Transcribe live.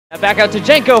Back out to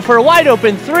Jenko for a wide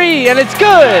open three, and it's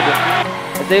good!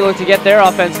 As they look to get their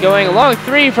offense going. A long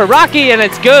three for Rocky, and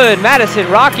it's good. Madison,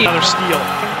 Rocky. Another steal.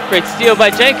 Great steal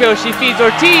by Jenko. She feeds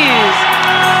Ortiz.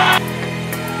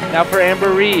 Now for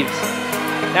Amber Reeves.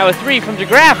 Now a three from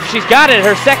DeGraff. She's got it.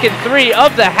 Her second three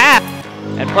of the half.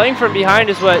 And playing from behind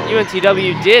is what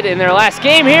UNCW did in their last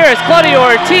game. Here is Claudia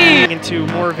Ortiz. Into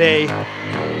more of a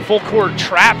full court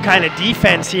trap kind of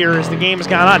defense here as the game has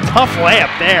gone on. Tough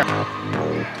layup there.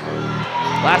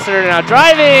 Lassiter now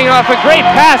driving off a great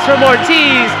pass from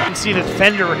Ortiz. You can see the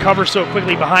defender recover so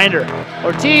quickly behind her.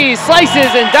 Ortiz slices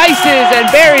and dices and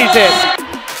buries it.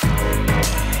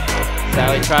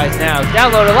 Sally tries now.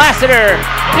 Down low to Lassiter.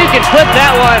 You can clip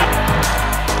that one.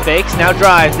 Fakes, now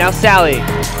drives, now Sally.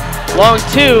 Long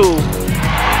two.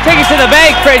 Take it to the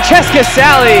bank, Francesca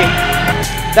Sally.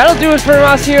 That'll do it for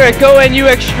us here at GoNU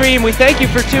Extreme. We thank you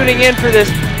for tuning in for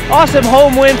this awesome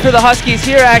home win for the Huskies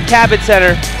here at Cabot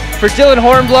Center. For Dylan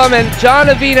Hornblum and John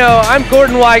Avino, I'm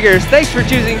Gordon Weigers. Thanks for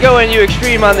choosing GoNU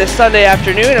Extreme on this Sunday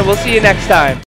afternoon, and we'll see you next time.